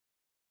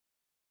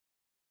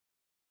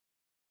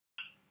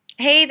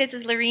Hey, this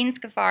is Lorene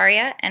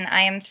Scafaria, and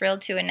I am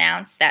thrilled to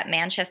announce that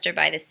Manchester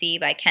by the Sea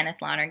by Kenneth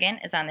Lonergan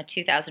is on the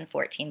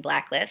 2014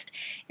 blacklist.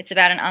 It's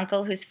about an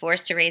uncle who's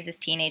forced to raise his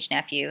teenage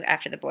nephew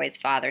after the boy's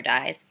father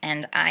dies,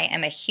 and I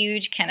am a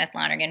huge Kenneth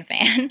Lonergan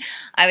fan.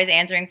 I was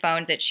answering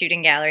phones at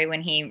Shooting Gallery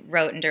when he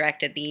wrote and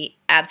directed the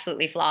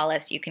absolutely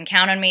flawless You Can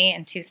Count on Me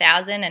in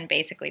 2000 and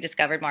basically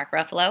discovered Mark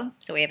Ruffalo,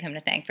 so we have him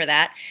to thank for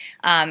that,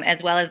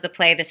 as well as the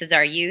play This Is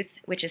Our Youth,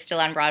 which is still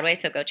on Broadway,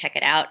 so go check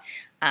it out.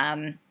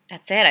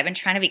 That's it. I've been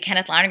trying to be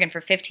Kenneth Lonergan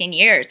for 15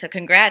 years, so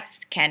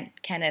congrats, Kenny.